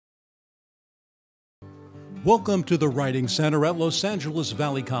Welcome to the Writing Center at Los Angeles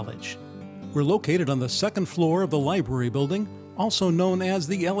Valley College. We're located on the second floor of the library building, also known as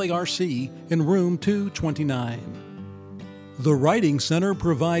the LARC, in room 229. The Writing Center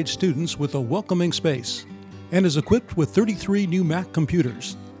provides students with a welcoming space and is equipped with 33 new Mac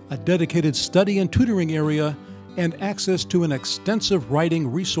computers, a dedicated study and tutoring area, and access to an extensive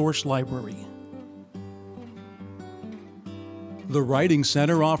writing resource library. The Writing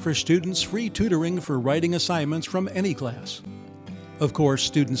Center offers students free tutoring for writing assignments from any class. Of course,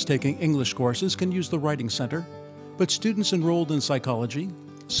 students taking English courses can use the Writing Center, but students enrolled in psychology,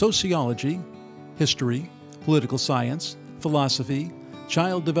 sociology, history, political science, philosophy,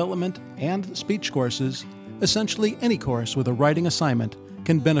 child development, and speech courses, essentially any course with a writing assignment,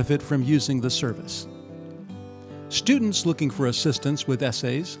 can benefit from using the service. Students looking for assistance with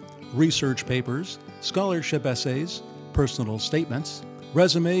essays, research papers, scholarship essays, personal statements,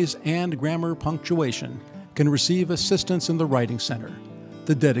 resumes, and grammar punctuation can receive assistance in the Writing Center.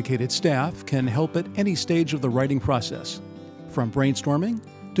 The dedicated staff can help at any stage of the writing process, from brainstorming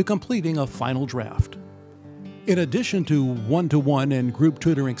to completing a final draft. In addition to one-to-one and group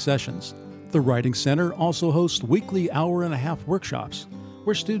tutoring sessions, the Writing Center also hosts weekly hour-and-a-half workshops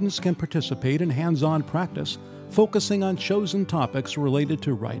where students can participate in hands-on practice focusing on chosen topics related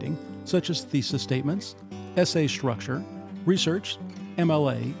to writing, such as thesis statements, essay structure, research,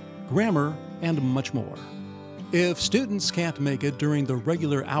 MLA, grammar, and much more. If students can't make it during the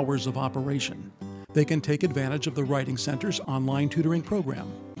regular hours of operation, they can take advantage of the Writing Center's online tutoring program.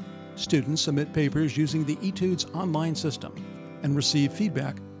 Students submit papers using the eTudes online system and receive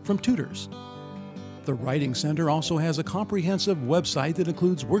feedback from tutors. The Writing Center also has a comprehensive website that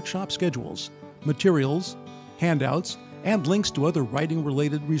includes workshop schedules, materials, handouts, and links to other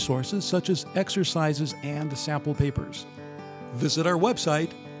writing-related resources such as exercises and sample papers. Visit our website,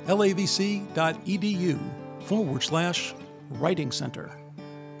 lavc.edu/Writing Center.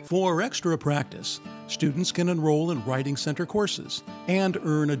 For extra practice, students can enroll in Writing Center courses and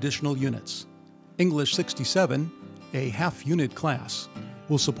earn additional units. English 67, a half-unit class,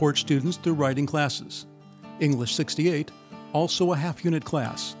 will support students through writing classes. English 68, also a half-unit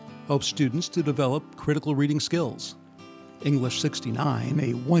class, helps students to develop critical reading skills. English 69,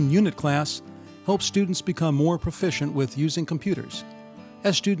 a one-unit class, helps students become more proficient with using computers,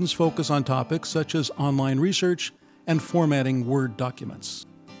 as students focus on topics such as online research and formatting Word documents.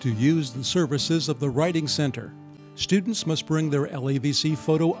 To use the services of the Writing Center, students must bring their LAVC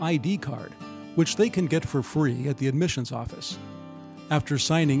photo ID card, which they can get for free at the admissions office. After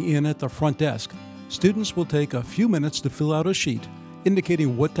signing in at the front desk, students will take a few minutes to fill out a sheet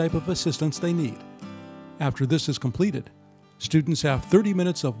indicating what type of assistance they need. After this is completed, students have 30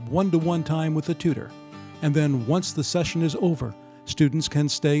 minutes of one-to-one time with the tutor, and then once the session is over, students can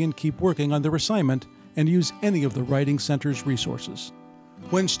stay and keep working on their assignment and use any of the Writing Center's resources.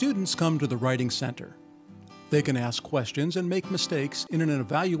 When students come to the Writing Center, they can ask questions and make mistakes in an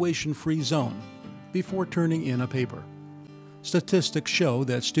evaluation-free zone before turning in a paper. Statistics show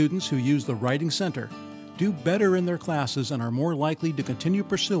that students who use the Writing Center do better in their classes and are more likely to continue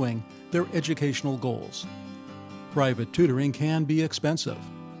pursuing their educational goals. Private tutoring can be expensive.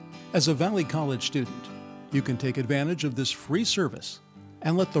 As a Valley College student, you can take advantage of this free service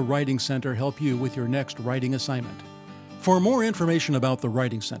and let the Writing Center help you with your next writing assignment. For more information about the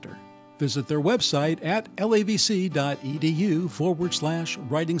Writing Center, visit their website at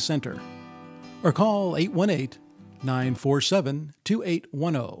lavc.edu/Writing Center or call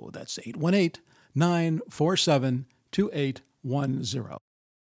 818-947-2810. That's 818-947-2810.